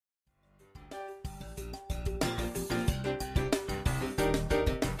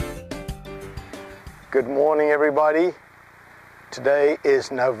Good morning, everybody. Today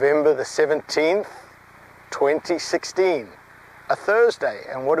is November the 17th, 2016, a Thursday.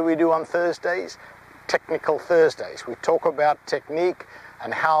 And what do we do on Thursdays? Technical Thursdays. We talk about technique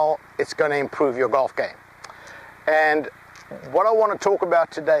and how it's going to improve your golf game. And what I want to talk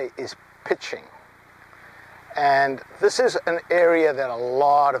about today is pitching. And this is an area that a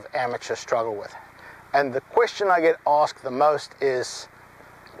lot of amateurs struggle with. And the question I get asked the most is,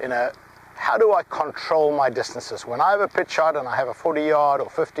 how do I control my distances? When I have a pitch shot and I have a 40-yard or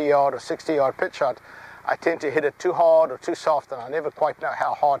 50-yard or 60-yard pitch shot, I tend to hit it too hard or too soft, and I never quite know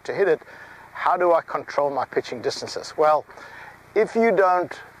how hard to hit it. How do I control my pitching distances? Well, if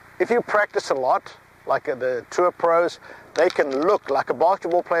you practice a lot, like the tour pros, they can look like a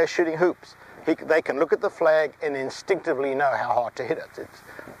basketball player shooting hoops. They can look at the flag and instinctively know how hard to hit it. It's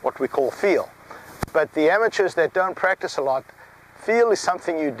what we call feel. But the amateurs that don't practice a lot, feel is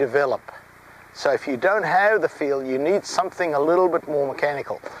something you develop. So if you don't have the feel, you need something a little bit more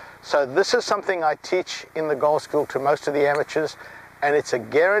mechanical. So this is something I teach in the golf school to most of the amateurs, and it's a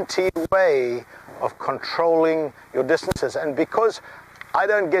guaranteed way of controlling your distances. And because I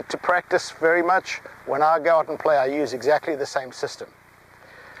don't get to practice very much, when I go out and play, I use exactly the same system.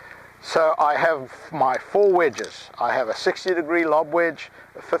 So I have my 4 wedges. I have a 60-degree lob wedge,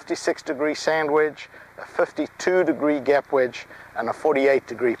 a 56-degree sand wedge, a 52-degree gap wedge, and a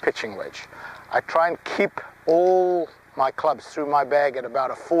 48-degree pitching wedge. I try and keep all my clubs through my bag at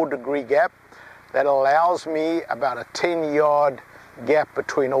about a 4-degree gap. That allows me about a 10-yard gap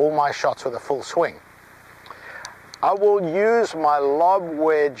between all my shots with a full swing. I will use my lob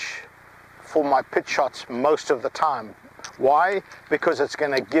wedge for my pitch shots most of the time. Why? Because it's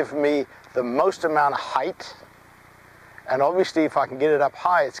going to give me the most amount of height, and obviously if I can get it up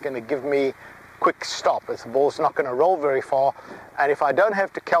high, it's going to give me quick stop. The ball's not going to roll very far, and if I don't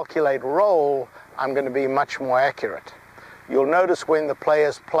have to calculate roll, I'm going to be much more accurate. You'll notice when the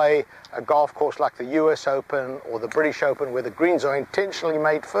players play a golf course like the US Open or the British Open, where the greens are intentionally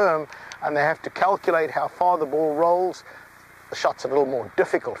made firm and they have to calculate how far the ball rolls, the shot's a little more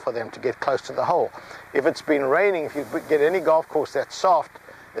difficult for them to get close to the hole. If it's been raining, if you get any golf course that's soft,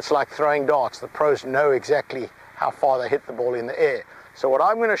 it's like throwing darts. The pros know exactly how far they hit the ball in the air. So what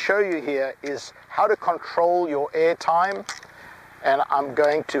I'm going to show you here is how to control your air time. And I'm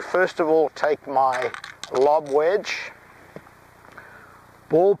going to first of all take my lob wedge,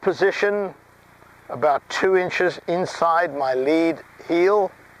 ball position about 2 inches inside my lead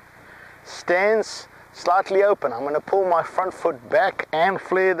heel, stance slightly open. I'm going to pull my front foot back and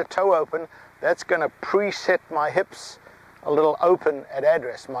flare the toe open. That's going to preset my hips a little open at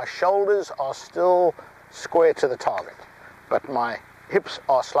address. My shoulders are still square to the target, but my hips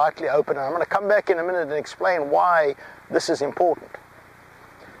are slightly open, and I'm going to come back in a minute and explain why this is important.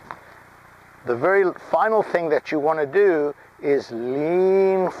 The very final thing that you want to do is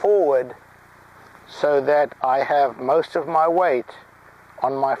lean forward so that I have most of my weight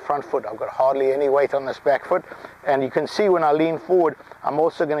on my front foot. I've got hardly any weight on this back foot, and you can see when I lean forward, I'm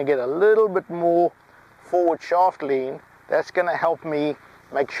also going to get a little bit more forward shaft lean. That's going to help me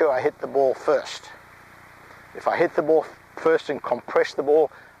make sure I hit the ball first. If I hit the ball first and compress the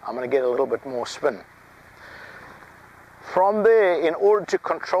ball, I'm going to get a little bit more spin. From there, in order to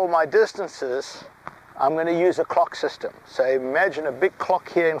control my distances, I'm going to use a clock system. So imagine a big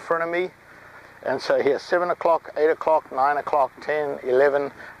clock here in front of me. And so here, 7 o'clock, 8 o'clock, 9 o'clock, 10,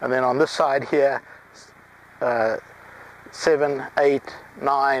 11, and then on this side here, 7, 8,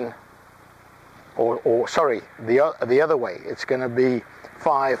 9, or sorry, the other way. It's going to be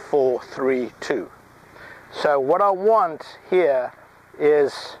 5, 4, 3, 2. So what I want here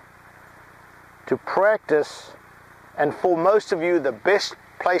is to practice, and for most of you, the best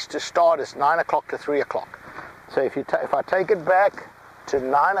place to start is 9 o'clock to 3 o'clock. So if I take it back to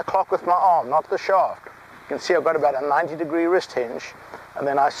 9 o'clock with my arm, not the shaft, you can see I've got about a 90-degree wrist hinge, and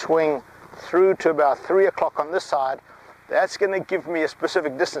then I swing through to about 3 o'clock on this side. That's going to give me a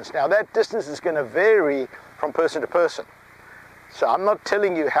specific distance. Now that distance is going to vary from person to person. So I'm not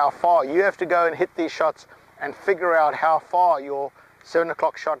telling you how far. You have to go and hit these shots and figure out how far your 7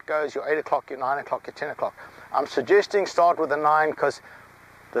 o'clock shot goes, your 8 o'clock, your 9 o'clock, your 10 o'clock. I'm suggesting start with a 9 because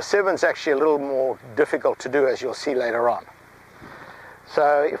the 7's actually a little more difficult to do, as you'll see later on.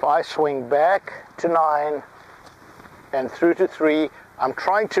 So if I swing back to 9 and through to 3, I'm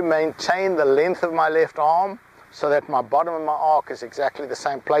trying to maintain the length of my left arm so that my bottom of my arc is exactly the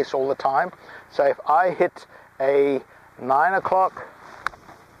same place all the time. So if I hit a 9 o'clock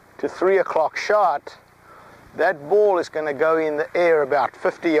to 3 o'clock shot, that ball is going to go in the air about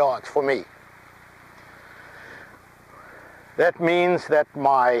 50 yards for me. That means that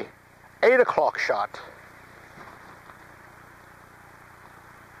my 8 o'clock shot,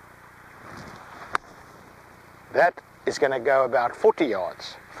 that is going to go about 40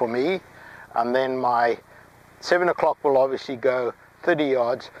 yards for me, and then my 7 o'clock will obviously go 30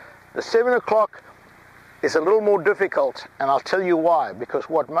 yards. The 7 o'clock is a little more difficult, and I'll tell you why. Because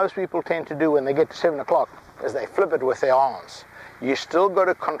what most people tend to do when they get to 7 o'clock is they flip it with their arms. You still got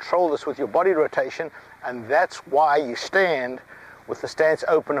to control this with your body rotation, and that's why you stand with the stance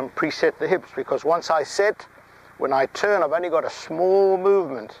open and preset the hips, because once I set, when I turn, I've only got a small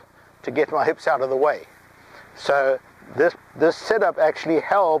movement to get my hips out of the way. So this setup actually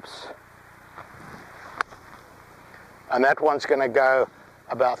helps, and that one's going to go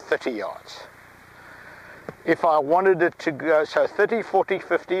about 30 yards. If I wanted it to go, so 30, 40,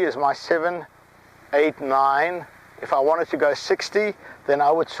 50 is my 7, 8, 9. If I wanted to go 60, then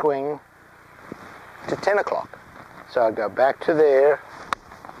I would swing to 10 o'clock. So I go back to there,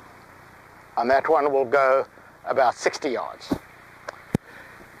 and that one will go about 60 yards.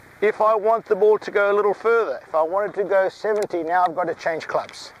 If I want the ball to go a little further, if I wanted to go 70, now I've got to change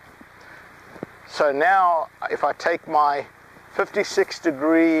clubs. So now if I take my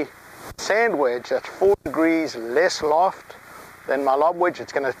 56-degree sand wedge, that's 4 degrees less loft than my lob wedge,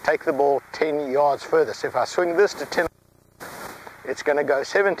 it's going to take the ball 10 yards further. So if I swing this to 10, it's going to go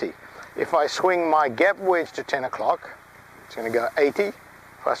 70. If I swing my gap wedge to 10 o'clock, it's going to go 80.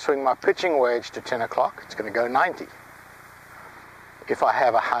 If I swing my pitching wedge to 10 o'clock, it's going to go 90. If I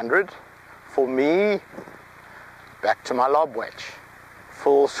have 100, for me, back to my lob wedge,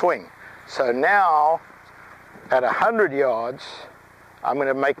 full swing. So now, at 100 yards, I'm going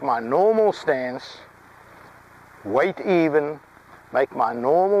to make my normal stance, weight even, make my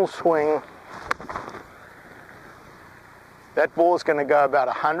normal swing. That ball's going to go about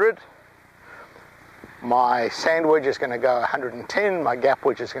 100. My sand wedge is going to go 110. My gap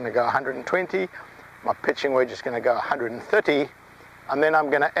wedge is going to go 120. My pitching wedge is going to go 130. And then I'm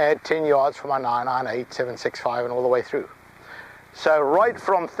going to add 10 yards for my 9, 9, 8, 7, 6, 5, and all the way through. So right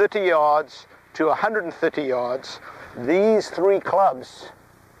from 30 yards to 130 yards, these 3 clubs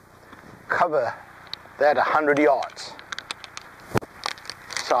cover that 100 yards.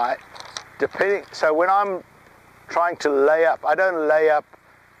 So when I'm trying to lay up, I don't lay up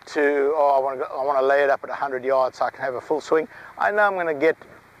to, I want to lay it up at 100 yards so I can have a full swing. I know I'm going to get,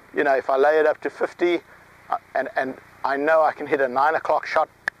 if I lay it up to 50, and I know I can hit a 9 o'clock shot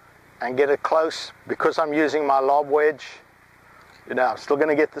and get it close because I'm using my lob wedge. I'm still going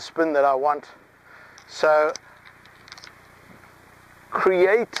to get the spin that I want. So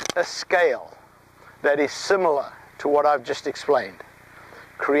create a scale that is similar to what I've just explained.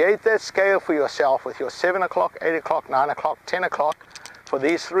 Create that scale for yourself with your 7 o'clock, 8 o'clock, 9 o'clock, 10 o'clock for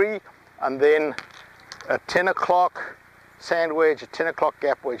these 3, and then a 10 o'clock sand wedge, a 10 o'clock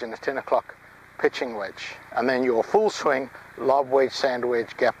gap wedge, and a 10 o'clock pitching wedge. And then your full swing, lob wedge, sand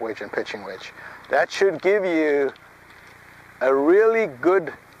wedge, gap wedge, and pitching wedge. That should give you a really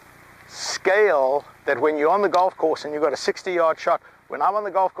good scale that when you're on the golf course and you've got a 60-yard shot, when I'm on the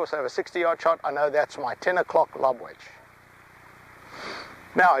golf course I have a 60-yard shot, I know that's my 10 o'clock lob wedge.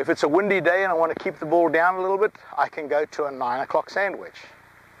 Now, if it's a windy day and I want to keep the ball down a little bit, I can go to a 9 o'clock sand wedge.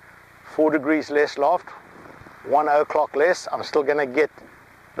 4 degrees less loft, 1 o'clock less, I'm still going to get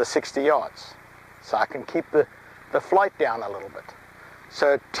the 60 yards. So I can keep the flight down a little bit.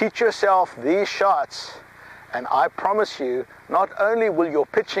 So teach yourself these shots, and I promise you, not only will your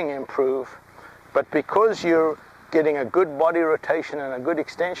pitching improve, but because you're getting a good body rotation and a good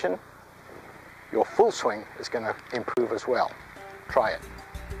extension, your full swing is going to improve as well. Try it.